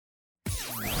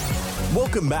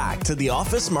Welcome back to the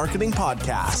Office Marketing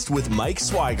Podcast with Mike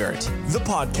Swigert, the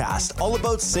podcast all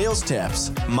about sales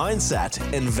tips, mindset,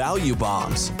 and value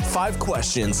bombs. 5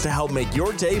 questions to help make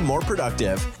your day more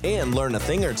productive and learn a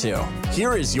thing or two.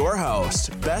 Here is your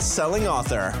host, best-selling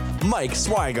author, Mike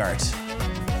Swigert.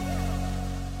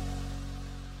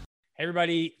 Hey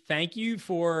everybody, thank you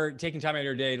for taking time out of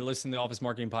your day to listen to the Office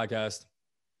Marketing Podcast.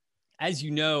 As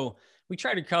you know, we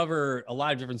try to cover a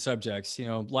lot of different subjects,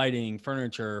 lighting,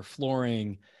 furniture,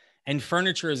 flooring, and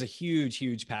furniture is a huge,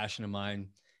 huge passion of mine.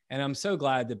 And I'm so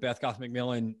glad that Beth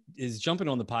Goff-Mcmillan is jumping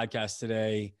on the podcast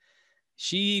today.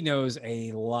 She knows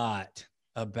a lot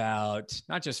about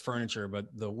not just furniture, but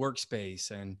the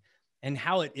workspace and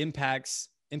how it impacts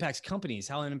companies,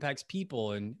 how it impacts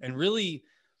people, and really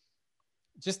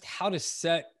just how to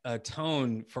set a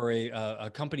tone for a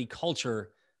company culture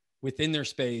within their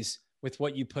space with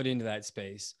what you put into that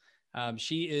space.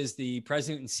 She is the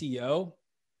president and CEO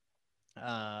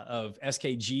of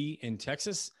SKG in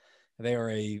Texas. They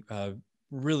are a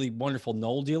really wonderful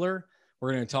Knoll dealer.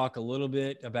 We're going to talk a little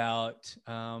bit about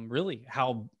really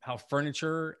how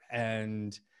furniture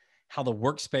and how the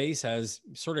workspace has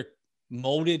sort of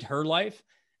molded her life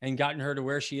and gotten her to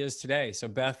where she is today. So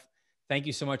Beth, thank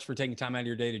you so much for taking time out of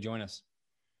your day to join us.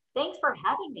 Thanks for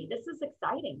having me. This is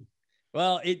exciting.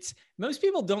 Well, most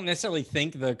people don't necessarily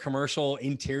think the commercial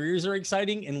interiors are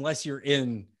exciting unless you're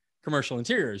in commercial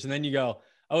interiors. And then you go,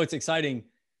 oh, it's exciting.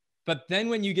 But then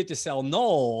when you get to sell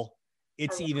Knoll,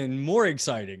 it's even more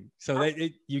exciting. So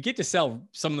you get to sell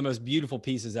some of the most beautiful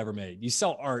pieces ever made. You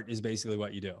sell art is basically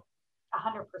what you do.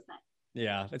 100%.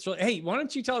 Yeah, that's really, hey, why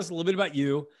don't you tell us a little bit about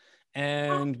you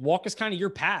and walk us kind of your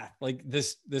path, like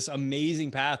this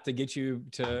amazing path to get you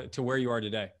to where you are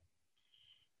today.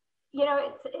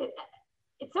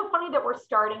 It's so funny that we're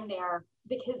starting there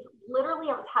because literally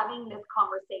I was having this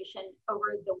conversation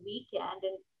over the weekend.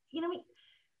 And,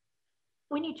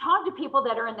 when you talk to people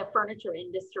that are in the furniture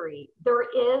industry, there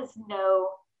is no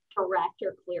direct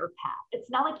or clear path.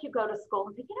 It's not like you go to school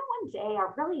and think, one day I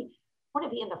really want to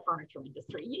be in the furniture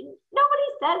industry. Nobody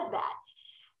says that.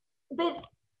 But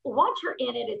once you're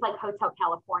in it, it's like Hotel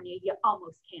California. You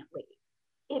almost can't leave.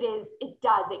 It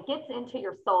does. It gets into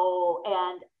your soul.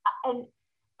 And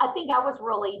I think I was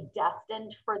really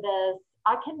destined for this.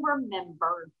 I can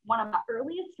remember one of my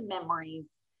earliest memories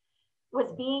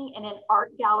was being in an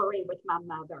art gallery with my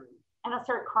mother. And I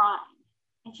started crying.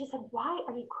 And she said, "Why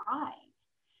are you crying?"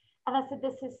 And I said,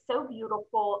 "This is so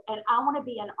beautiful. And I want to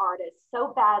be an artist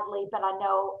so badly, but I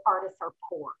know artists are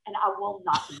poor and I will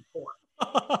not be poor."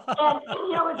 And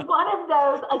it's one of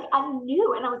those, like I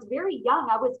knew, and I was very young.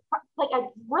 I was like, I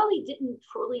really didn't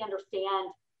truly understand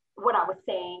what I was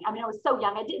saying. I mean, I was so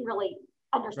young, I didn't really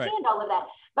understand all of that,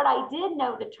 but I did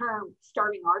know the term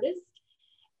starving artist.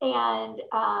 And,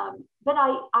 but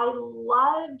I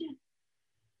loved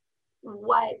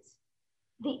what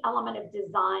the element of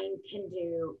design can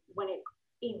do when it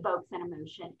evokes an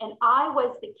emotion. And I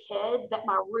was the kid that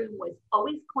my room was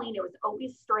always clean. It was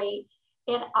always straight.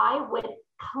 And I would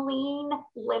clean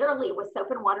literally with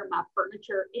soap and water my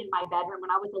furniture in my bedroom when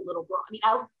I was a little girl. I mean,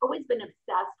 I've always been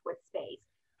obsessed with space.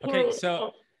 Okay,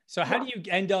 so how do you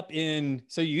end up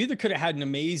so you either could have had an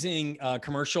amazing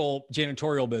commercial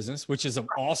janitorial business, which is an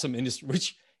awesome industry,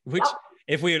 which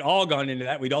if we had all gone into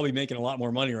that, we'd all be making a lot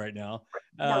more money right now.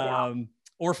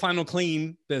 Or final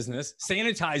clean business,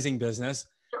 sanitizing business.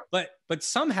 But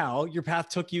somehow your path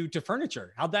took you to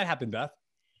furniture. How'd that happen, Beth?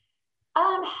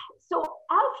 So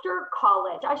after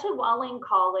college, actually while in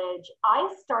college,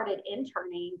 I started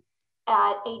interning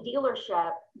at a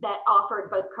dealership that offered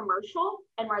both commercial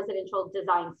and residential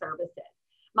design services.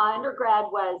 My undergrad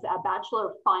was a Bachelor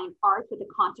of Fine Arts with a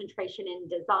concentration in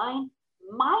design,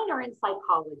 minor in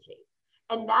psychology.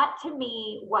 And that to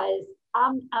me was,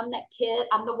 I'm that kid,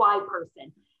 I'm the why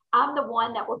person. I'm the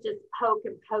one that will just poke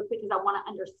and poke because I want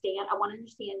to understand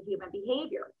human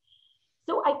behavior.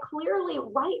 So I clearly,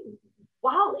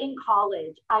 while in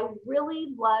college, I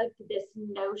really loved this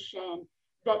notion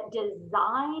that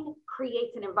design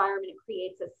creates an environment, it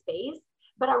creates a space,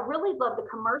 but I really love the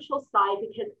commercial side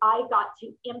because I got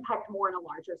to impact more on a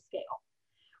larger scale.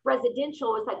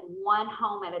 Residential was like one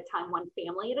home at a time, one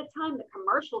family at a time. The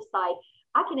commercial side,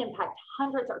 I can impact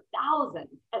hundreds or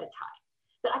thousands at a time,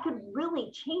 that I could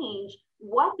really change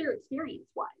what their experience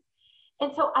was.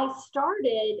 And so I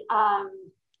started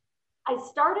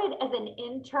as an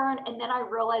intern, and then I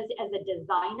realized as a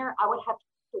designer, I would have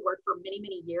to work for many,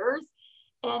 many years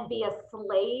and be a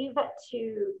slave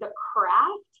to the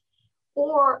craft,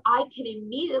 or I can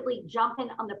immediately jump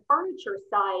in on the furniture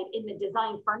side, in the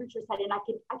design furniture side, and I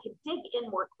could dig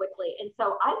in more quickly. And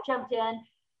so I jumped in.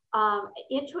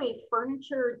 into a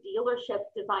furniture dealership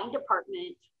design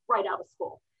department right out of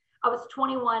school. I was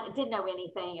 21, didn't know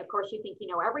anything. Of course, you think you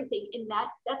know everything. And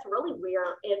that's really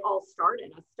where it all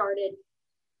started. I started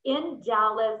in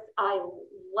Dallas. I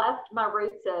left my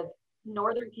roots of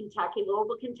Northern Kentucky,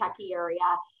 Louisville, Kentucky area,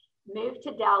 moved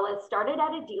to Dallas, started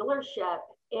at a dealership.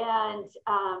 And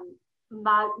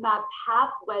my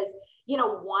path was,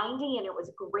 windy, and it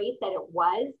was great that it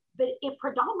was, but it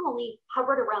predominantly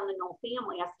hovered around the Knoll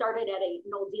family. I started at a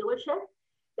Knoll dealership.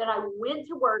 Then I went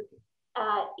to work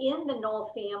in the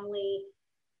Knoll family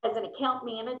as an account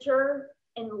manager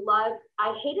and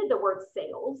I hated the word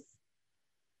sales,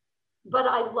 but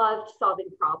I loved solving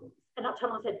problems. And I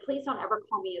told him, I said, please don't ever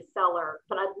call me a seller,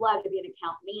 but I'd love to be an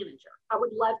account manager. I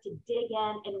would love to dig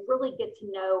in and really get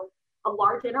to know a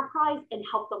large enterprise and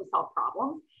help them solve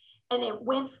problems. And it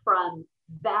went from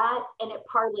that, and it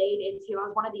parlayed into, I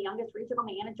was one of the youngest regional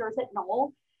managers at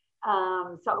Knoll.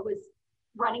 So I was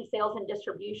running sales and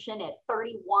distribution at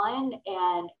 31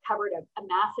 and covered a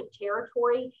massive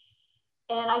territory.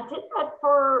 And I did that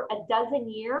for a dozen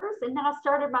years. And then I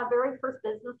started my very first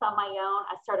business on my own.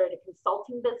 I started a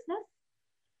consulting business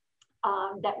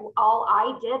that all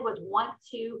I did was want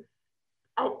to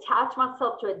attach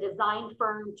myself to a design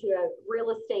firm, to a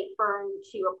real estate firm,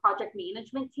 to a project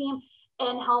management team,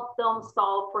 and help them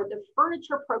solve for the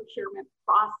furniture procurement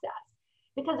process.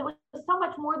 Because it was so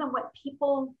much more than what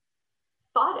people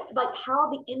thought, like how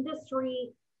the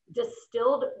industry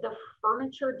distilled the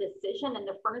furniture decision and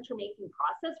the furniture making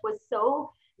process was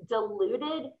so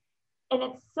diluted, and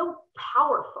it's so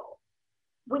powerful.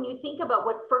 When you think about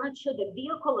what furniture, the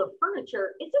vehicle of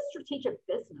furniture, it's a strategic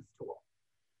business tool.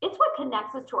 It's what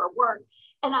connects us to our work.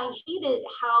 And I hated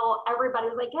how everybody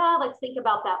was like, let's think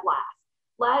about that last.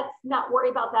 Let's not worry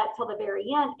about that till the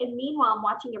very end. And meanwhile, I'm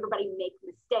watching everybody make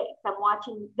mistakes. I'm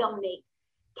watching them make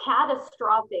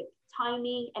catastrophic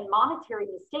timing and monetary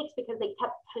mistakes because they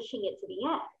kept pushing it to the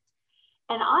end.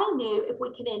 And I knew if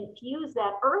we could infuse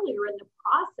that earlier in the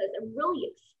process and really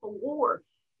explore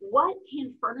what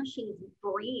can furnishings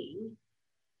bring,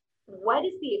 what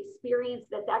is the experience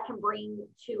that can bring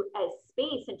to a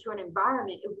space and to an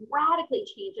environment, it radically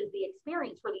changes the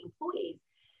experience for the employees.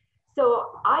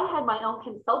 So I had my own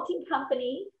consulting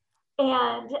company,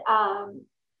 and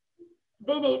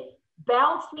then it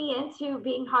bounced me into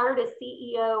being hired as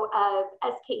CEO of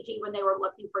SKG when they were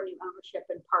looking for new ownership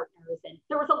and partners. And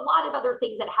there was a lot of other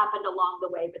things that happened along the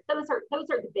way, but those are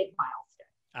the big milestones.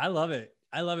 I love it.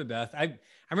 I love it, Beth. I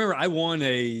remember I won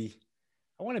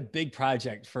a big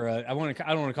project for I don't want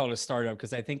to call it a startup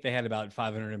because I think they had about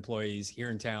 500 employees here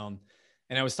in town.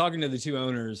 And I was talking to the two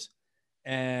owners,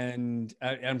 and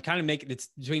I'm kind of making it's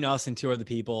between us and two other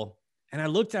people. And I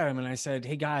looked at them and I said,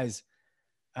 hey guys,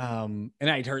 and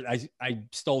I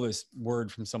stole this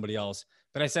word from somebody else,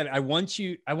 but I said, I want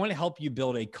to help you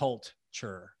build a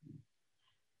culture.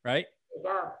 Right.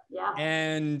 Yeah.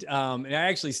 And I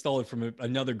actually stole it from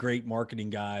another great marketing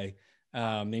guy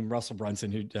named Russell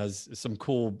Brunson, who does some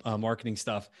cool marketing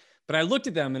stuff. But I looked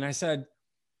at them and I said,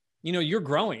 you're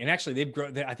growing. And actually they've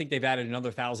grown. I think they've added another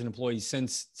 1,000 employees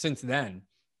since then.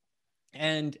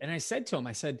 And I said to them,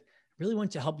 I said, I really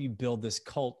want to help you build this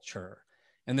culture.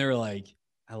 And they were like,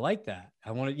 I like that.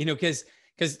 I want to, because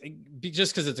just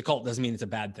because it's a cult doesn't mean it's a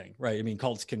bad thing, right? I mean,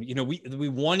 cults can, we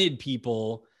wanted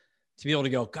people to be able to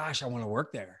go, gosh, I want to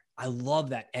work there. I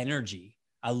love that energy.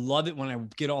 I love it when I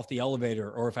get off the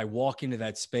elevator, or if I walk into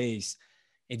that space,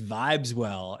 it vibes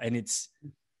well. And it's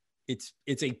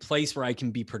a place where I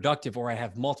can be productive, or I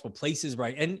have multiple places,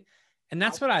 right? And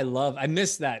that's what I love. I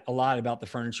miss that a lot about the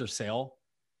furniture sale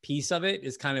piece of it,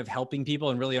 is kind of helping people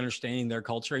and really understanding their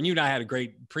culture. And you and I had a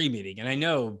great pre-meeting, and I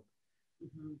know,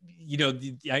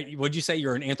 would you say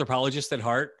you're an anthropologist at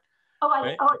heart?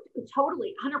 Right?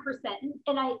 Totally, 100%.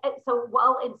 And so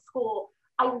while in school,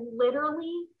 I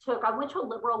literally I went to a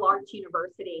liberal arts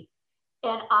university,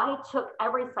 and I took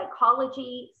every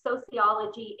psychology,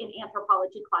 sociology, and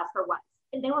anthropology class there was.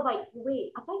 And they were like,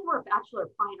 wait, I thought you were a Bachelor of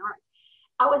Fine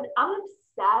Arts. I'm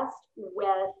obsessed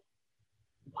with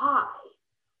why.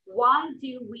 Why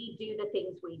do we do the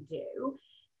things we do?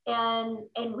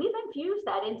 And we've infused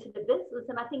that into the business.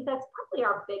 And I think that's probably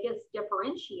our biggest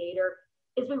differentiator,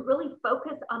 is we really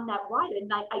focus on that why.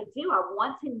 And I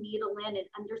want to needle in and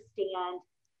understand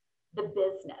the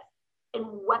business and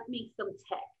what makes them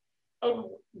tick. And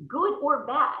good or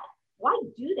bad, why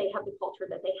do they have the culture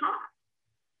that they have?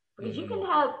 Because you can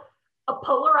have a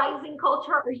polarizing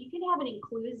culture, or you can have an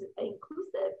inclusive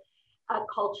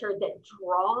culture that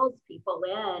draws people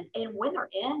in. And when they're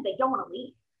in, they don't want to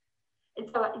leave. And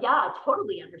so, yeah, I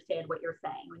totally understand what you're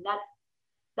saying. And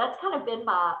that's kind of been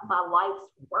my life's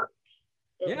work,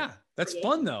 Yeah, that's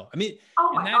fun though. I mean,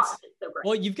 oh and my that's, gosh, it's so great.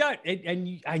 well, you've got,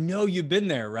 I know you've been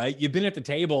there, right? You've been at the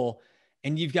table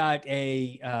and you've got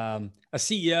a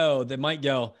CEO that might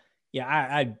go,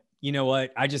 yeah, you know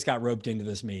what? I just got roped into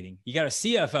this meeting. You got a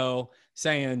CFO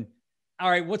saying, all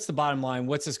right, what's the bottom line?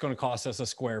 What's this going to cost us a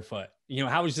square foot? You know,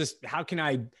 how can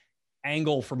I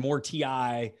angle for more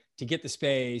TI to get the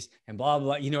space and blah, blah,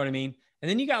 blah, you know what I mean? And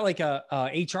then you got like a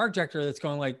HR director that's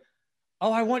going like,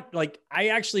 oh,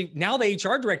 now the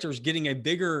HR director is getting a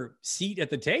bigger seat at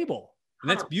the table.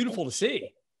 And that's beautiful to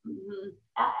see. Mm-hmm.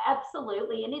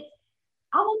 Absolutely. And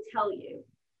I will tell you,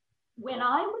 when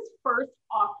I was first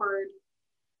offered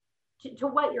to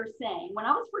what you're saying, when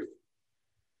I was first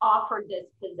offered this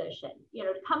position, you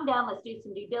know, to come down, let's do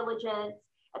some due diligence.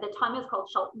 At the time, it was called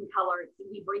Shelton Keller.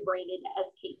 We've rebranded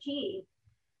SKG.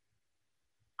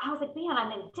 I was like, man,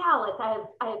 I'm in Dallas. I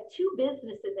have two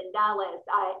businesses in Dallas.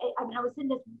 I mean, I was in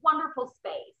this wonderful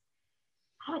space.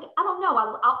 I'm like, I don't know.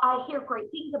 I hear great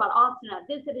things about Austin. I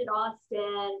visited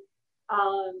Austin.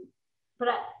 But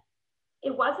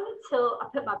it wasn't until I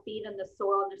put my feet in the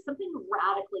soil and there's something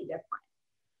radically different.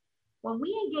 When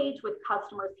we engage with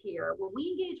customers here, when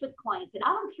we engage with clients, and I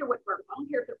don't care what vertical, I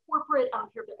don't care if they're corporate, I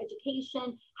don't care if they're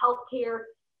education, healthcare,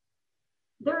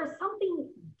 there is something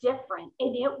different.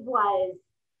 And it was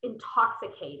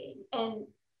intoxicating. And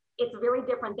it's very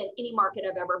different than any market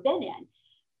I've ever been in.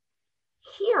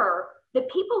 Here, the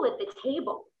people at the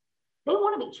table, they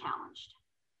want to be challenged.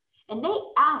 And they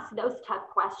ask those tough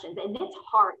questions. And it's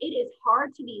hard. It is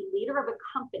hard to be leader of a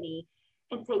company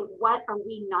and say, what are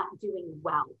we not doing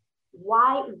well?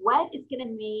 Why? What is going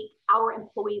to make our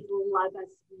employees love us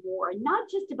more? Not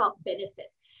just about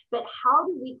benefits, but how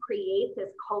do we create this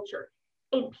culture?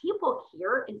 And people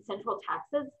here in Central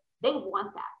Texas, they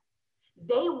want that.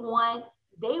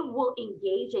 They will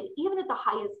engage it even at the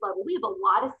highest level. We have a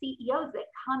lot of CEOs that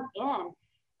come in,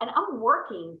 and I'm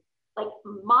working like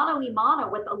mano a mano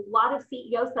with a lot of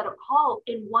CEOs that have called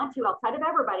and want to, outside of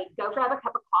everybody, go grab a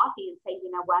cup of coffee and say,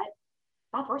 you know what,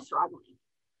 Beth, we're struggling.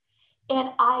 And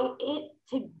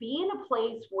to be in a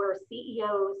place where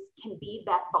CEOs can be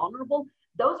that vulnerable,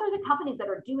 those are the companies that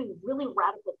are doing really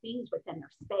radical things within their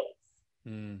space.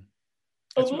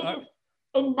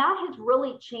 And that has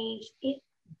really changed it.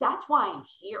 That's why I'm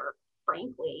here,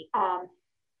 frankly.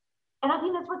 And I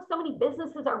think that's what so many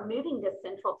businesses are moving to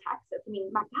Central Texas. I mean,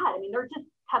 my God, I mean, they're just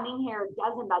coming here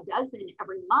dozen by dozen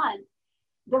every month.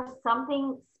 There's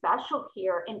something special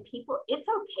here, and people, it's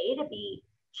okay to be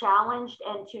challenged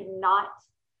and to not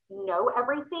know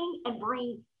everything and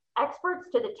bring experts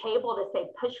to the table to say,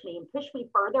 push me and push me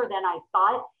further than I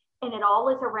thought. And it all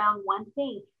is around one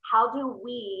thing. How do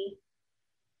we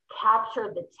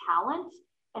capture the talent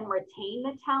and retain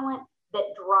the talent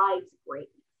that drives greatness?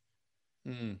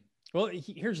 Mm. Well,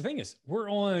 here's the thing is we're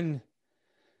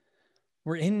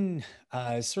in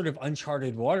sort of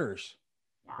uncharted waters,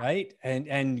 right?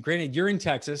 And granted, you're in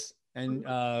Texas, and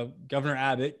Governor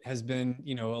Abbott has been,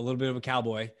 you know, a little bit of a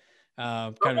cowboy,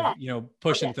 kind of, you know,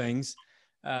 pushing things.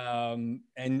 And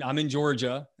I'm in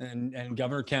Georgia, and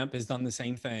Governor Kemp has done the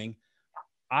same thing.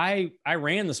 I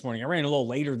ran this morning. I ran a little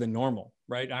later than normal,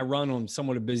 right? I run on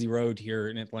somewhat a busy road here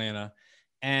in Atlanta,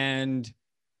 and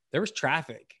there was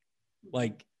traffic,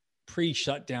 like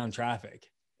pre-shutdown traffic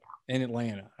in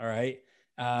Atlanta. All right.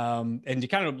 And to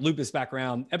kind of loop this back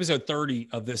around, episode 30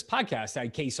 of this podcast, I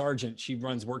had Kay Sargent. She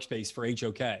runs Workspace for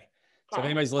HOK. So if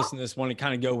anybody's listening to this, want to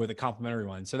kind of go with a complimentary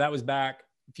one. So that was back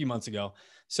a few months ago.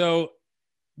 So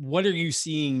what are you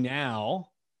seeing now?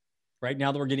 Right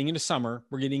now that we're getting into summer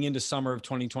of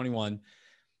 2021.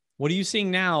 What are you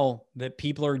seeing now that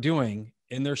people are doing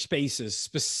in their spaces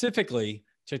specifically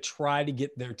to try to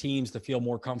get their teams to feel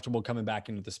more comfortable coming back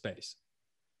into the space?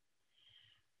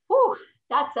 Whew,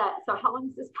 so how long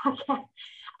is this podcast?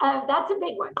 That's a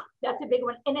big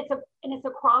one. And it's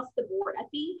across the board. I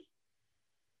think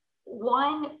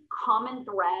one common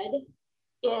thread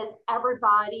is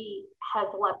everybody has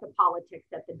left the politics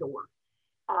at the door.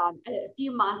 A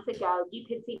few months ago, you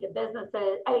could see the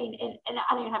businesses, I mean, and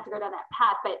I don't even have to go down that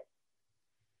path, but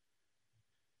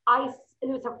it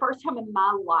was the first time in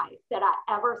my life that I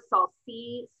ever saw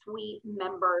C-suite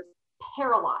members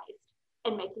paralyzed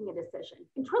in making a decision,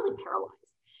 and truly paralyzed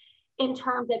in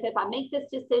terms of, if I make this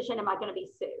decision, am I going to be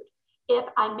sued? If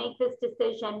I make this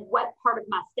decision, what part of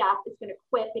my staff is going to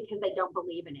quit because they don't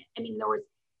believe in it? I mean, there was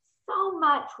so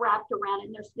much wrapped around it,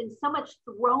 and there's been so much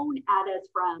thrown at us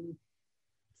from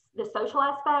the social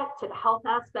aspect to the health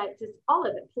aspect, just all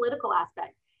of it, political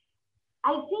aspect.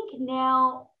 I think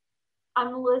now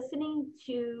I'm listening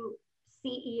to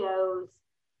CEOs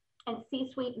and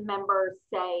C-suite members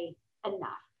say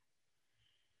enough.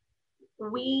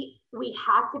 we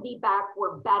have to be back.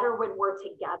 We're better when we're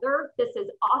together. This is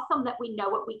awesome that we know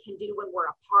what we can do when we're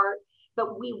apart,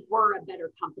 but we were a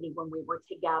better company when we were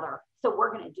together. So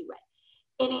we're going to do it.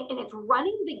 And it's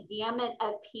running the gamut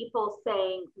of people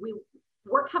saying,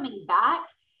 we're coming back,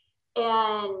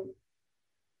 and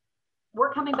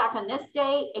we're coming back on this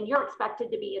day, and you're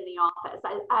expected to be in the office.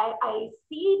 I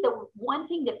see the one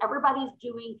thing that everybody's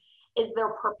doing is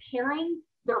they're preparing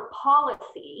their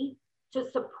policy to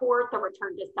support the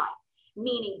return to site.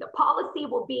 Meaning the policy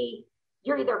will be,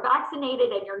 you're either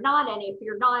vaccinated and you're not, and if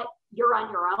you're not, you're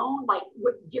on your own. Like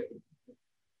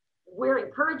we're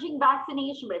encouraging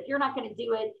vaccination, but if you're not going to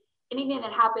do it, anything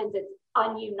that happens, it's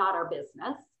on you, not our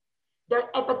business. But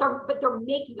they're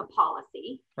making a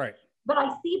policy. Right. But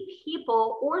I see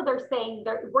people, or they're saying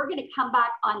that we're going to come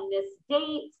back on this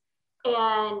date,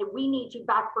 and we need you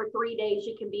back for 3 days.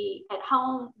 You can be at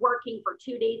home working for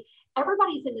 2 days.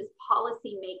 Everybody's in this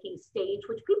policy making stage,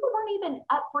 which people weren't even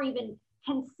up for even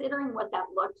considering what that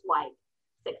looked like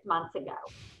 6 months ago.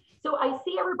 So I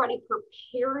see everybody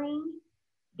preparing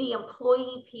the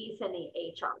employee piece and the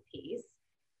HR piece.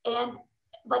 And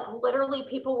like literally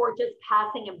people were just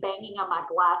passing and banging on my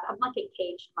glass. I'm like a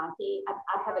caged monkey. I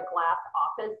have a glass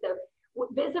office. So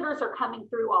visitors are coming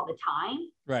through all the time.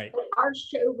 Right. But our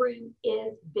showroom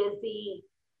is busy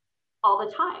all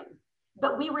the time.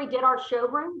 But we redid our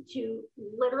showroom to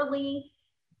literally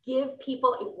give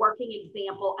people a working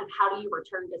example of how do you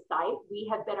return to site. We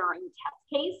have been our own test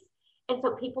case. And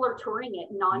so people are touring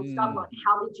it nonstop. Like,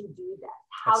 how did you do that?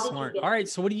 That's smart. All right.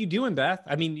 So what are you doing, Beth?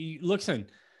 I mean, listen,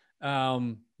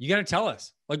 you got to tell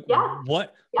us, like,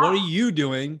 what are you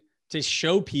doing to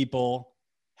show people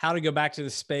how to go back to the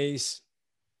space?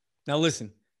 Now,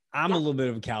 listen, I'm a little bit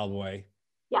of a cowboy.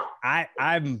 Yeah. I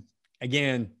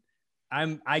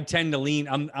tend to lean,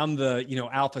 I'm the,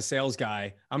 alpha sales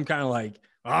guy. I'm kind of like,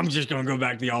 I'm just going to go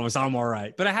back to the office. I'm all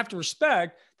right. But I have to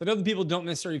respect that other people don't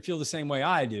necessarily feel the same way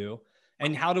I do.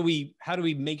 And how do we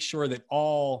make sure that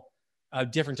all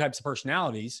different types of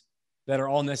personalities that are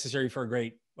all necessary for a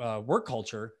great work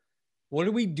culture, what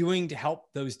are we doing to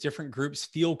help those different groups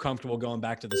feel comfortable going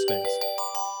back to the space?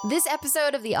 This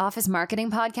episode of the Office Marketing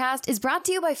Podcast is brought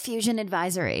to you by Fusion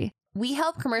Advisory. We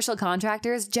help commercial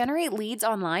contractors generate leads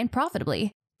online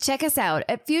profitably. Check us out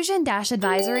at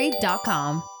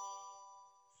fusion-advisory.com.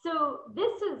 So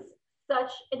this is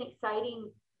such an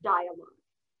exciting dialogue.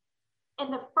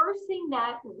 And the first thing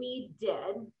that we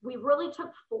did, we really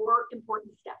took 4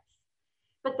 important steps.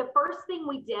 But the first thing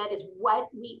we did is what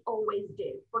we always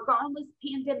do, regardless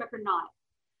pandemic or not.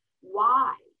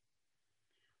 Why?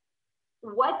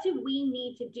 What do we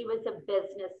need to do as a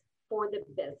business for the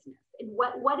business? And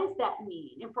what does that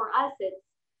mean? And for us, it's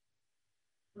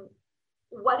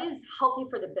what is healthy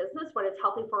for the business? What is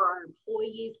healthy for our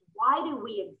employees? Why do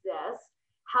we exist?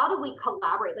 How do we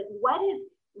collaborate? Like what is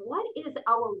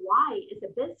our why as a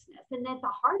business? And at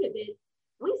the heart of it,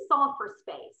 we solve for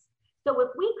space. So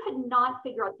if we could not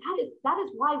figure out that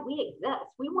is why we exist.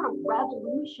 We want to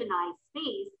revolutionize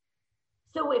space.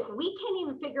 So if we can't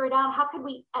even figure it out, how could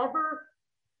we ever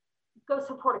go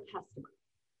support a customer?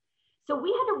 So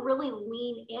we had to really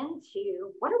lean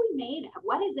into what are we made of?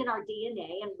 What is in our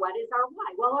DNA and what is our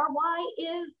why? Well, our why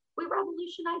is we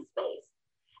revolutionize space.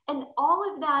 And all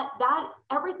of that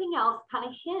everything else kind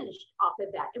of hinged off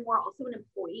of that. And we're also an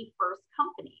employee first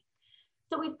company.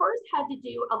 So we first had to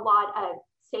do a lot of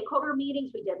stakeholder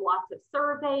meetings. We did lots of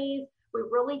surveys. We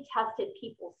really tested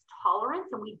people's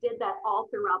tolerance, and we did that all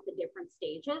throughout the different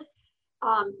stages.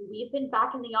 We've been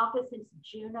back in the office since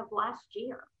June of last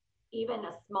year, even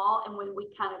a small, and when we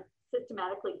kind of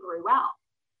systematically grew out.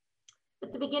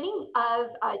 At the beginning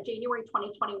of January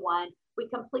 2021, we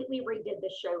completely redid the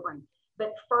showroom.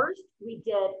 But first, we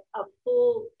did a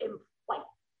full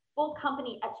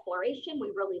company exploration.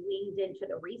 We really leaned into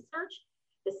the research.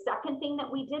 The second thing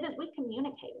that we did is we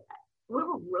communicated it. We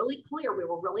were really clear. We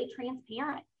were really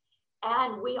transparent.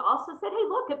 And we also said, hey,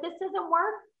 look, if this doesn't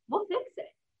work, we'll fix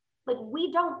it. Like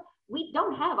we don't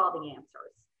have all the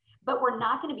answers, but we're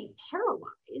not going to be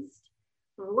paralyzed.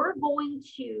 We're going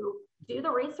to do the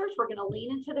research. We're going to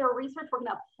lean into their research. We're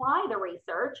going to apply the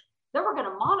research. Then we're going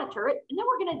to monitor it. And then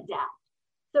we're going to adapt.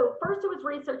 So first it was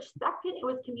research. Second, it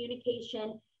was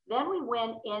communication. Then we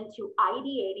went into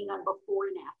ideating on before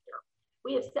and after.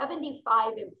 We have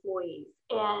 75 employees,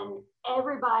 and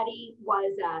everybody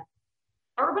worked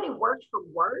for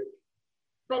work,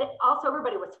 but also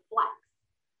everybody was flex.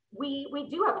 We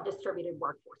do have a distributed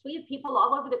workforce. We have people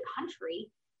all over the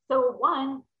country. So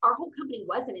one, our whole company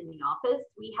wasn't in the office.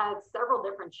 We have several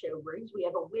different showrooms. We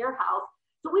have a warehouse.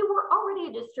 So we were already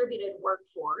a distributed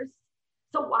workforce.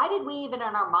 So why did we even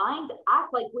in our minds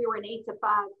act like we were an 8 to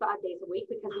 5, 5 days a week?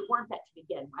 Because we weren't that to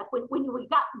begin with. When we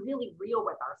got really real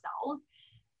with ourselves,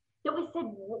 then we said,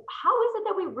 how is it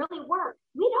that we really work?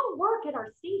 We don't work at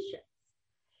our stations.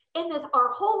 And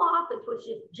our whole office was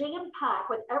just jam-packed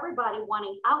with everybody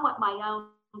wanting, I want my own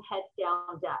heads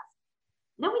down desk.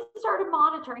 And then we started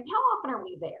monitoring, how often are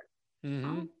we there?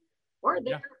 Mm-hmm. We're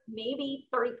there maybe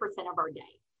 30% of our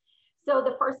day. So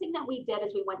the first thing that we did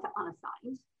is we went to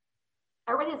unassigned.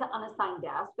 Everybody has an unassigned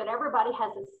desk, but everybody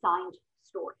has assigned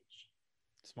storage.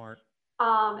 Smart.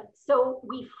 So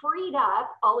we freed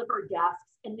up all of our desks,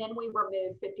 and then we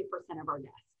removed 50% of our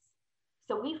desks.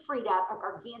 So we freed up a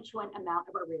gargantuan amount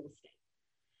of our real estate.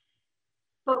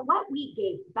 But what we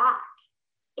gave back,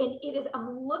 and it is,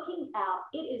 I'm looking out,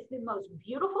 it is the most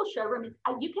beautiful showroom.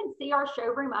 You can see our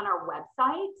showroom on our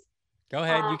website. Go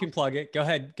ahead. You can plug it. Go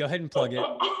ahead and plug it.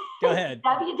 Go ahead.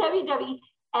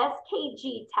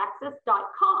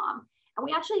 www.skgtexas.com. And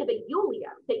we actually have a Julio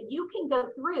that you can go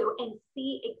through and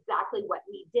see exactly what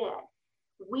we did.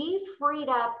 We freed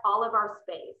up all of our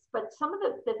space, but some of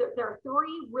there are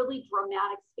three really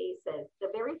dramatic spaces.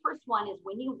 The very first one is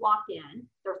when you walk in,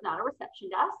 there's not a reception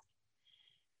desk.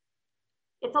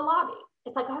 It's a lobby.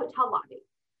 It's like a hotel lobby.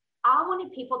 I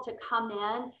wanted people to come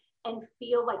in and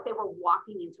feel like they were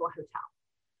walking into a hotel.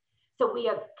 So we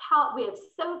have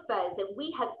sofas, and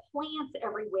we have plants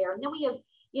everywhere. And then we have,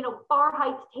 bar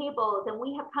height tables, and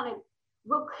we have kind of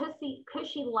real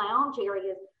cushy lounge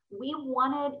areas. We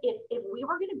wanted, if we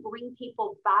were going to bring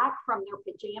people back from their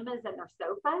pajamas and their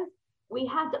sofas, we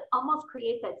had to almost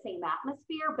create that same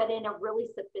atmosphere, but in a really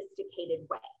sophisticated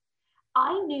way.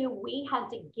 I knew we had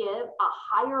to give a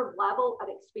higher level of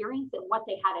experience than what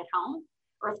they had at home,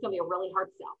 or it's going to be a really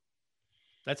hard sell.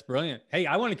 That's brilliant. Hey,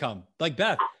 I want to come. Like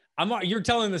Beth, you're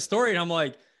telling the story, and I'm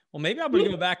like, well, maybe I'm going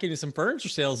to go back into some furniture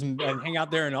sales and hang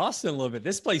out there in Austin a little bit.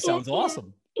 This place sounds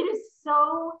awesome. It is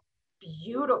so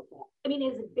beautiful. I mean,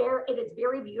 it is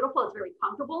very beautiful. It's very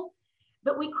comfortable,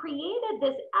 but we created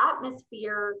this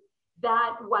atmosphere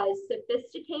that was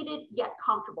sophisticated yet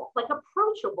comfortable, like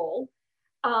approachable,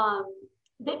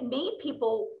 that made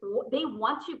people, they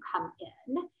want to come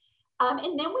in.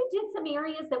 And then we did some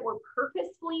areas that were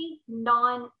purposefully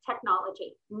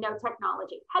non-technology, no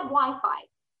technology, had Wi-Fi,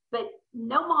 but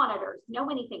no monitors, no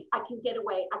anything. I can get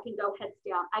away. I can go heads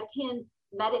down. I can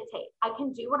meditate. I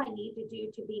can do what I need to do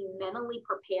to be mentally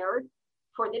prepared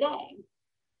for the day.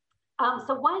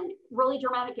 So one really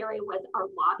dramatic area was our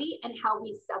lobby and how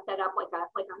we set that up like a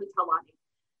hotel lobby.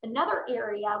 Another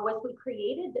area was we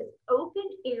created this open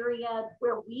area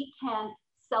where we can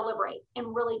celebrate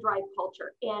and really drive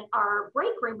culture. And our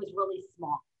break room was really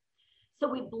small. So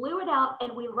we blew it out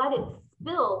and we let it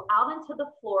spill out into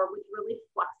the floor with really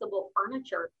flexible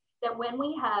furniture that when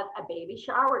we have a baby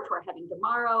shower, which we're having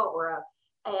tomorrow, or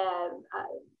a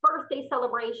birthday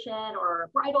celebration or a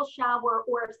bridal shower,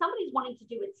 or if somebody's wanting to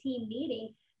do a team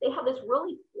meeting, they have this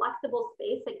really flexible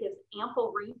space that gives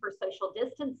ample room for social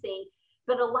distancing,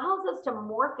 but allows us to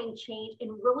morph and change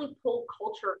and really pull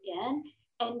culture in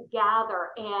and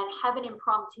gather and have an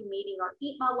impromptu meeting or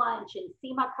eat my lunch and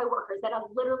see my coworkers that I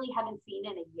literally haven't seen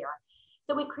in a year.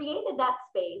 So we created that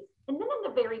space. And then in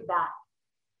the very back,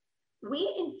 we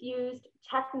infused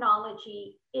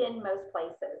technology in most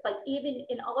places. Like even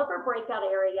in all of our breakout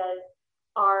areas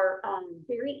are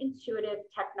very intuitive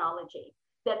technology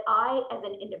that I, as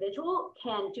an individual,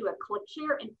 can do a click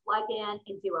share and plug in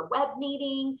and do a web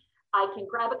meeting. I can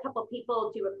grab a couple of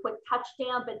people, do a quick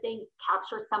touchdown, but then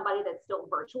capture somebody that's still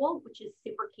virtual, which is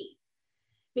super key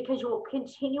because you will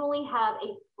continually have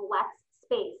a flex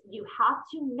space. You have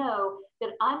to know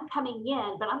that I'm coming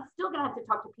in, but I'm still gonna have to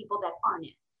talk to people that aren't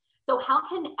in. So how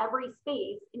can every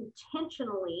space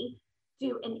intentionally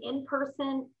do an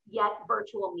in-person yet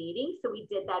virtual meeting? So we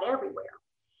did that everywhere.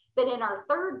 But in our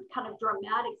third kind of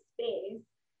dramatic space,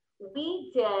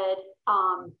 we did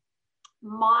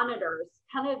monitors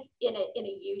kind of in a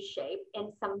U shape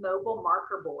and some mobile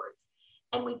marker boards.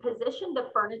 And we positioned the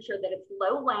furniture that it's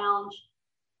low lounge,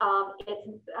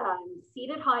 it's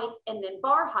seated height and then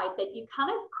bar height, that you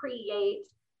kind of create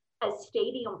a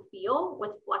stadium feel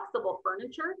with flexible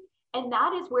furniture. And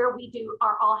that is where we do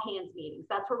our all hands meetings.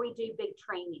 That's where we do big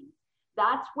trainings.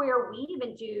 That's where we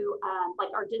even do,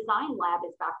 like our design lab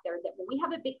is back there, that when we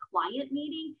have a big client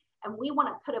meeting and we want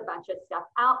to put a bunch of stuff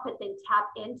out, but then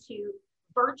tap into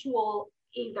virtual,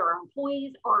 either our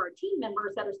employees or our team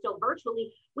members that are still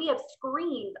virtually, we have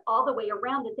screens all the way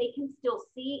around that they can still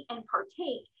see and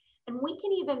partake. And we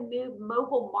can even move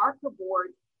mobile marker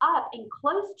boards up and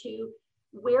close to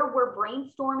where we're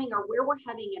brainstorming or where we're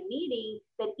having a meeting,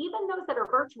 that even those that are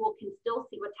virtual can still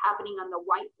see what's happening on the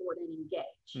whiteboard and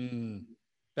engage.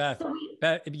 Beth, So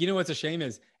Beth, you know what's a shame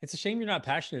is? It's a shame you're not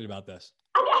passionate about this.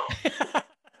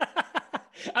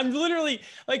 I'm literally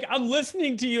like, I'm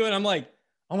listening to you and I'm like,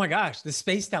 oh my gosh, the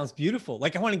space sounds beautiful.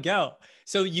 Like I want to go.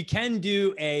 So you can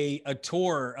do a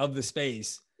tour of the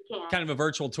space, kind of a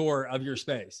virtual tour of your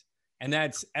space. And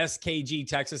that's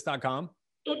skgtexas.com.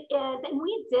 It is. And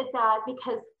we did that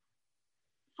because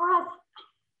for us,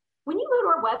 when you go to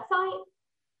our website,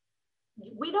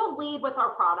 we don't lead with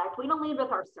our product. We don't lead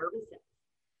with our services.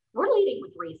 We're leading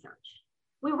with research.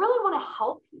 We really want to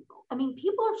help people. I mean,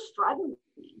 people are struggling.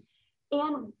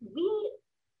 And we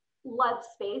love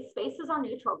space. Space is our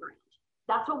neutral ground.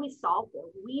 That's what we solve for.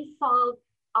 We solve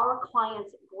our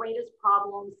clients' greatest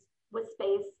problems with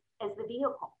space as the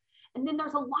vehicle. And then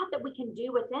there's a lot that we can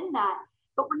do within that,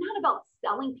 but we're not about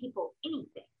selling people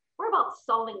anything. We're about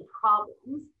solving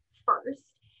problems first.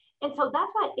 And so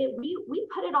that's why we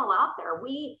put it all out there.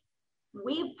 We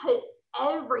put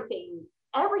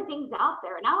everything's out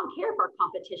there. And I don't care if our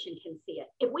competition can see it.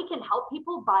 If we can help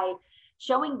people by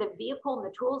showing the vehicle and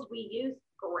the tools we use,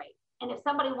 great. And if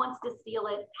somebody wants to steal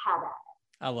it, have at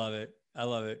it. I love it. I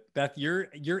love it. Beth,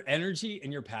 your energy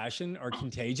and your passion are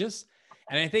contagious.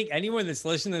 And I think anyone that's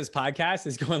listening to this podcast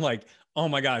is going like, oh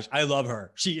my gosh, I love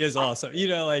her. She is awesome. You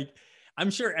know, like I'm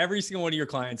sure every single one of your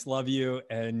clients love you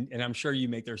and I'm sure you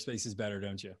make their spaces better,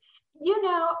 don't you? You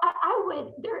know,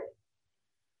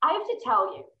 I have to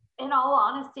tell you, in all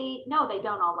honesty, no, they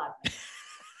don't all love me.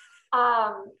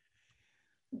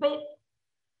 But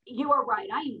you are right.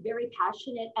 I am very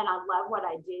passionate and I love what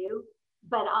I do,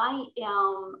 but I'm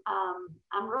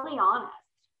really honest.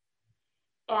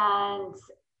 And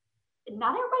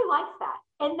not everybody likes that.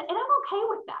 And I'm okay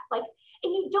with that. Like,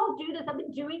 and you don't do this. I've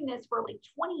been doing this for like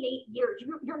 28 years.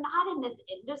 You're not in this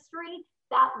industry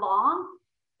that long.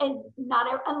 And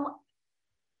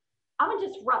I'm a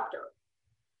disruptor.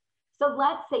 So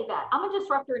let's say that. I'm a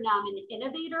disruptor now. I'm an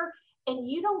innovator. And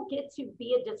you don't get to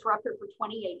be a disruptor for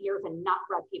 28 years and not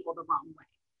rub people the wrong way.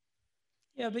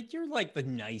 Yeah, but you're like the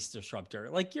nice disruptor.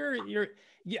 Like I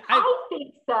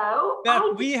think so.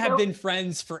 Beth, we have been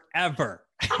friends forever.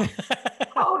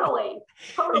 Totally.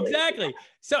 Exactly.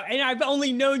 So, and I've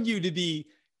only known you to be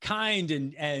kind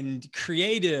and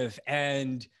creative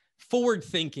and forward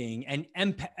thinking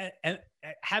and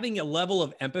having a level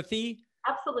of empathy.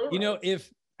 Absolutely. You know,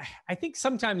 I think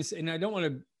sometimes, and I don't want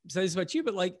to say this about you,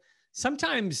 but like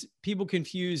sometimes people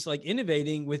confuse like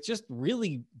innovating with just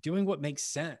really doing what makes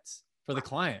sense for the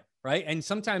client, right? And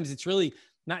sometimes it's really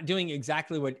not doing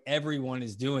exactly what everyone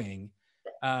is doing.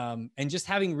 And just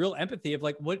having real empathy of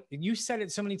like what you said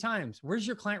it so many times, where's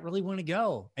your client really want to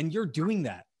go? And you're doing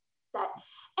that.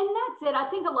 And that's it. I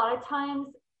think a lot of times,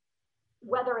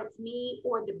 whether it's me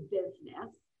or the business,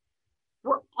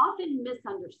 we're often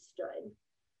misunderstood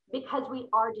because we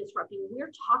are disrupting.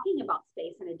 We're talking about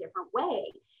space in a different way.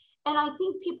 And I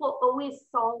think people always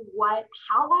saw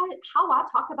how I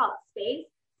talk about space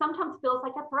sometimes feels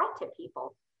like a threat to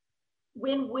people.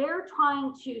 When we're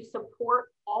trying to support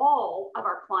all of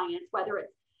our clients, whether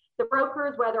it's the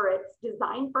brokers, whether it's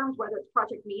design firms, whether it's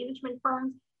project management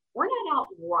firms, we're not out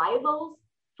rivals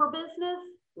for business.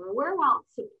 We're out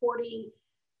supporting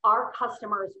our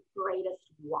customers' greatest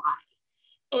why.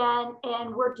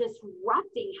 And we're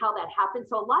disrupting how that happens.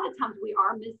 So a lot of times we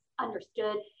are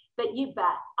misunderstood, but you bet,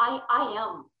 I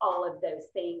am all of those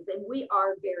things. And we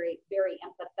are very, very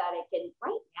empathetic. And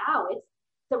right now it's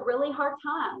a really hard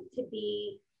time to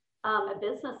be a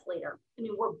business leader. I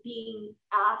mean, we're being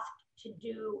asked to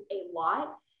do a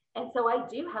lot. And so I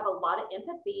do have a lot of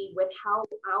empathy with how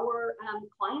our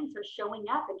clients are showing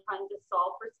up and trying to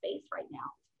solve for space right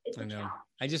now. It's a challenge.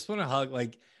 I just want to hug,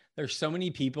 like, there's so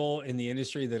many people in the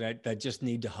industry that just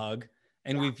need to hug.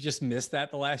 And we've just missed that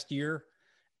the last year.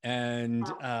 And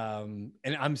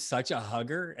I'm such a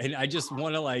hugger and I just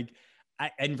want to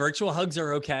and virtual hugs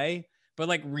are okay. But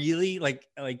like really like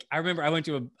I remember I went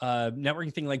to a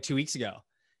networking thing like 2 weeks ago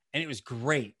and it was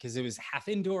great because it was half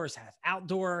indoors, half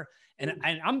outdoor. And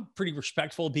I'm pretty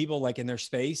respectful of people like in their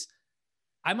space.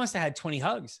 I must have had 20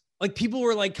 hugs. Like people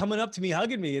were like coming up to me,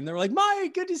 hugging me and they were like,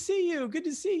 Mike, good to see you. Good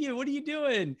to see you. What are you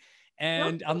doing?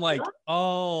 And I'm like,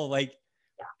 oh, like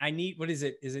I need, what is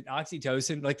it? Is it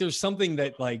oxytocin? Like there's something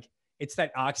that like, it's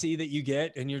that oxy that you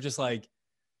get and you're just like,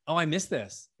 oh, I miss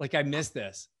this. Like I miss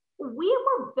this. We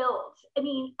were built. I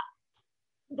mean,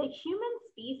 the human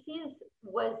species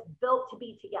was built to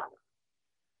be together.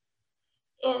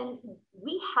 And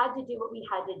we had to do what we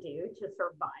had to do to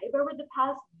survive over the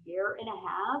past year and a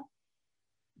half,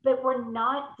 but we're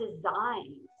not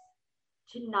designed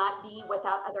to not be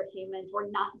without other humans. We're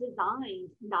not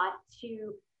designed not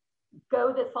to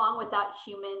go this long without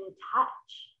human touch.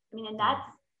 I mean, and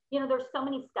there's so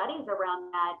many studies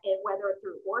around that, whether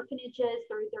through orphanages,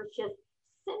 there's just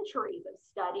centuries of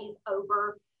studies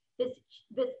over this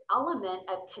element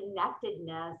of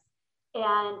connectedness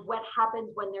and what happens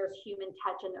when there's human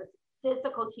touch and there's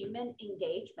physical human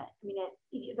engagement. I mean,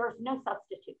 there's no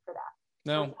substitute for that.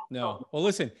 No. Well,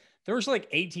 listen, there was like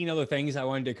 18 other things I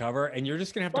wanted to cover, and you're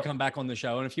just going to have to come back on the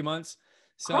show in a few months.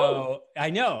 So I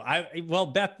know, well,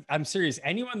 Beth, I'm serious.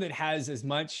 Anyone that has as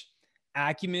much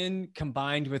acumen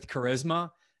combined with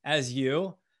charisma as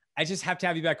you, I just have to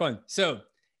have you back on. So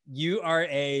you are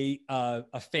a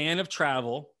fan of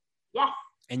travel. Yes.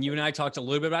 And you and I talked a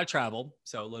little bit about travel.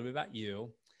 So a little bit about you.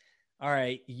 All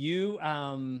right. You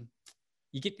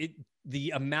get it.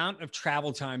 The amount of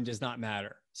travel time does not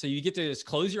matter. So you get to just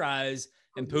close your eyes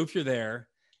and poof, you're there.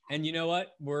 And you know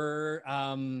what? We're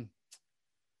not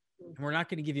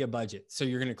going to give you a budget. So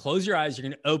you're going to close your eyes. You're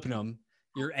going to open them.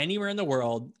 You're anywhere in the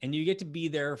world, and you get to be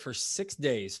there for 6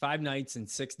 days, 5 nights and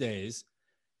 6 days.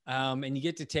 And you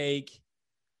get to take,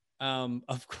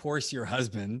 of course, your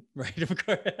husband, right? Of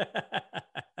course.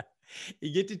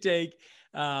 You get to take,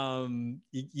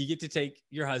 you get to take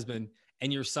your husband,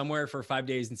 and you're somewhere for 5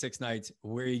 days and 6 nights.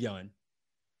 Where are you going?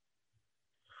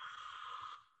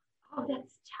 Oh,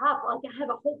 that's tough. Like, I have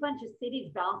a whole bunch of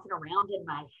cities bouncing around in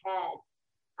my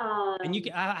head. And you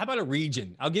can, how about a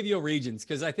region? I'll give you a regions,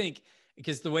 because I think,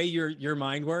 because the way your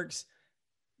mind works,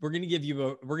 we're going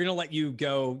to let you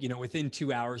go, within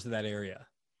 2 hours of that area.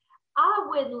 I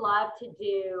would love to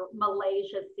do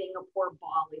Malaysia, Singapore,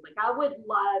 Bali. Like, I would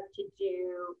love to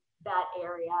do that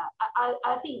area.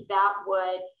 I think that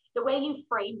would, the way you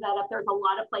framed that up, there's a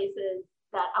lot of places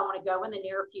that I want to go in the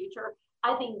near future.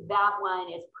 I think that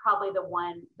one is probably the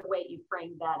way you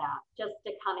framed that up, just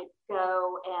to kind of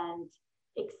go and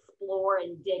explore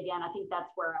and dig in. I think that's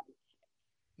where I would.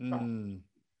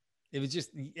 It was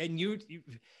just, and you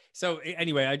so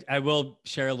anyway, I will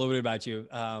share a little bit about you.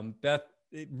 Beth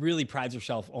really prides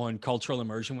herself on cultural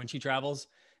immersion when she travels,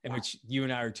 in which you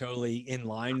and I are totally in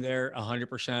line there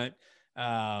 100%.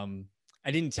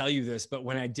 I didn't tell you this, but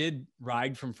when I did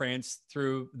ride from France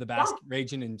through the Basque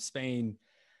region in Spain,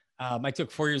 I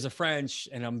took 4 years of French,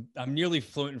 and I'm nearly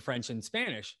fluent in French and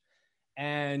Spanish.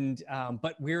 And,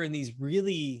 but we're in these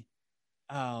really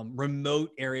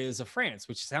remote areas of France,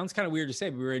 which sounds kind of weird to say,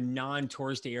 but we were in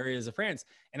non-touristy areas of France.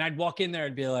 And I'd walk in there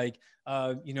and be like,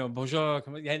 bonjour.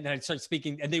 And I'd start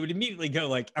speaking, and they would immediately go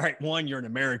like, all right, 1, you're an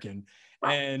American.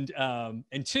 And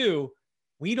 2,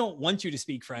 we don't want you to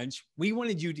speak French. We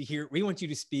want you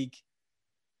to speak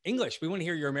English. We want to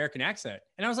hear your American accent.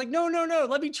 And I was like, no,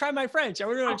 let me try my French. I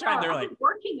really want to try. And they're like,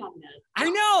 working on this. I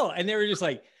know. And they were just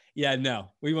like, yeah, no,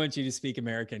 we want you to speak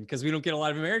American, because we don't get a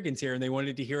lot of Americans here, and they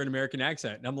wanted to hear an American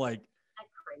accent. And I'm like, that's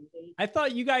crazy. I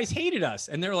thought you guys hated us.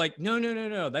 And they're like,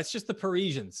 no. That's just the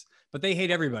Parisians, but they hate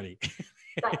everybody.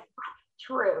 That's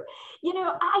true.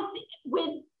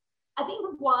 I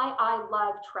think why I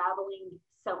love traveling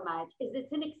so much is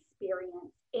it's an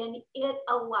experience, and it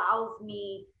allows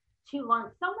me to learn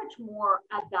so much more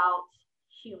about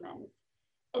humans.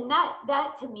 And that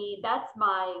to me, that's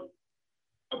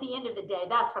at the end of the day,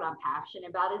 that's what I'm passionate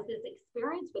about, is this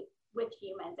experience with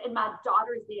humans. And my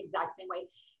daughter is the exact same way.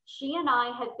 She and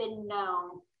I have been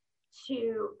known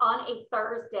to, on a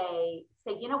Thursday,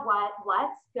 say, you know what,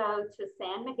 let's go to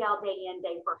San Miguel de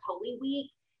Allende for Holy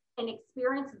Week and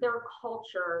experience their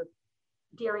culture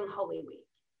during Holy Week.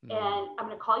 And I'm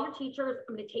going to call your teachers,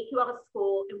 I'm going to take you out of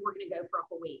school, and we're going to go for a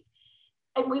whole week.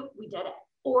 And we did it.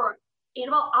 Or,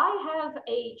 I have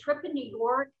a trip in New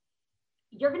York.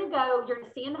 You're going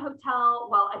to stay in the hotel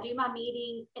while I do my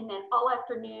meeting. And then all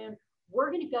afternoon, we're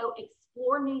going to go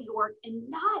explore New York, and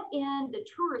not in the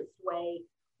tourist way.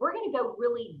 We're going to go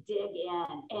really dig in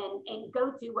and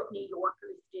go do what New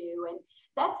Yorkers do. And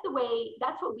that's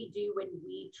what we do when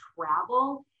we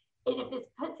travel. And if this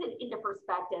puts it into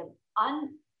perspective, on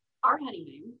our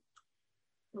honeymoon,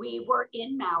 we were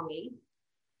in Maui,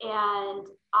 and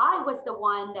I was the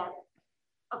one that,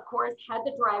 of course, had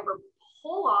the driver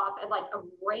pull off at like a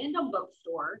random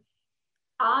bookstore.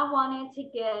 I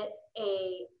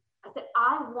said,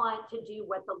 I want to do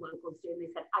what the locals do. And they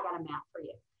said, I got a map for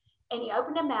you. And he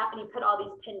opened a map and he put all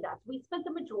these pin dots. We spent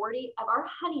the majority of our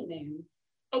honeymoon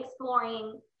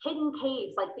exploring hidden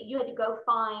caves like that you had to go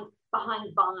find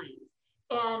behind vines.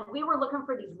 And we were looking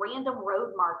for these random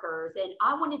road markers. And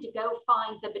I wanted to go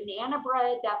find the banana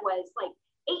bread that was like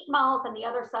 8 miles on the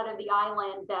other side of the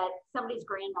island that somebody's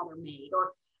grandmother made.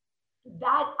 Or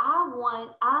that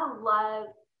I love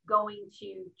going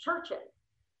to churches.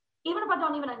 Even if I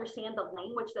don't even understand the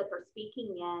language that they're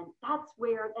speaking in, that's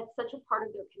such a part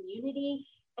of their community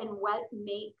and what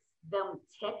makes them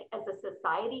tick as a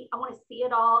society. I want to see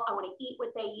it all. I want to eat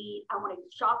what they eat. I want to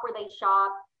shop where they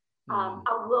shop.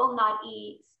 I will not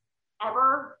eat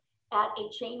ever at a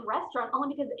chain restaurant,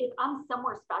 only because if I'm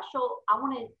somewhere special, I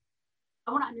want to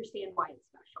understand why it's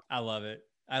special. I love it.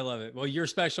 I love it. Well, you're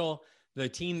special. The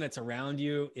team that's around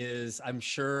you is, I'm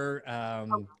sure they're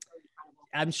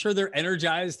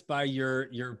energized by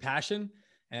your passion.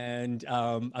 And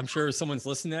I'm sure someone's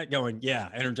listening to that going, yeah,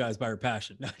 energized by her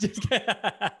passion. No, just kidding.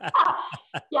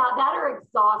 Yeah, that are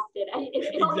exhausted. It'll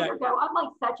Exactly. either go, I'm like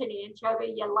such an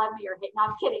anchovy, you love me or hate. No,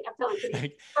 I'm kidding. I'm totally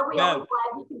kidding. But we always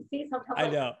glad you can see sometimes. I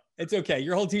know. It's okay.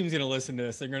 Your whole team's going to listen to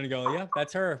this. They're going to go, yeah,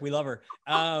 that's her. We love her.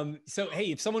 So,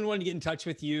 hey, if someone wanted to get in touch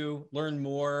with you, learn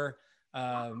more,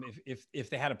 if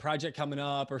they had a project coming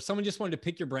up, or someone just wanted to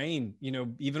pick your brain,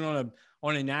 even on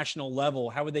a national level,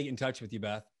 how would they get in touch with you,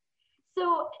 Beth?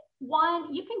 So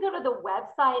one, you can go to the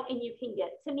website and you can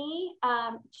get to me.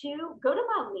 Two, go to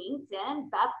my LinkedIn,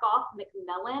 Beth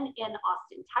Goff-Mcmillan in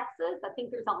Austin, Texas. I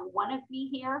think there's only one of me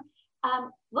here.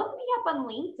 Look me up on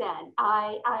LinkedIn.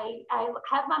 I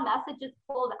have my messages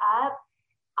pulled up.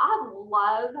 I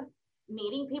love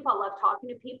meeting people. I love talking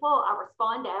to people. I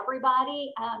respond to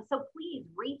everybody. So please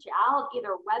reach out,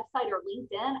 either website or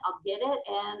LinkedIn. I'll get it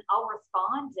and I'll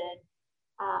respond. And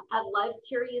I love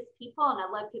curious people, and I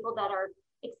love people that are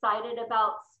excited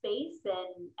about space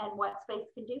and what space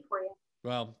can do for you.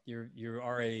 Well, you're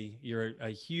a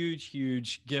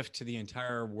huge gift to the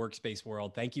entire workspace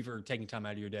world. Thank you for taking time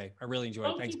out of your day. I really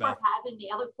enjoyed it. Thanks, Beth. Thank you for having me.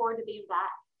 I look forward to being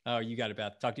back. Oh, you got it,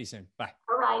 Beth. Talk to you soon. Bye.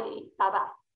 All righty. Bye-bye.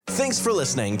 Thanks for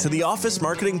listening to the Office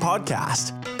Marketing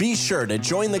Podcast. Be sure to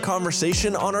join the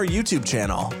conversation on our YouTube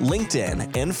channel,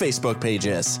 LinkedIn, and Facebook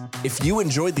pages. If you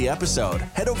enjoyed the episode,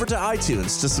 head over to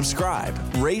iTunes to subscribe,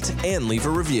 rate, and leave a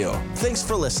review. Thanks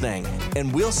for listening,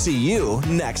 and we'll see you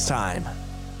next time.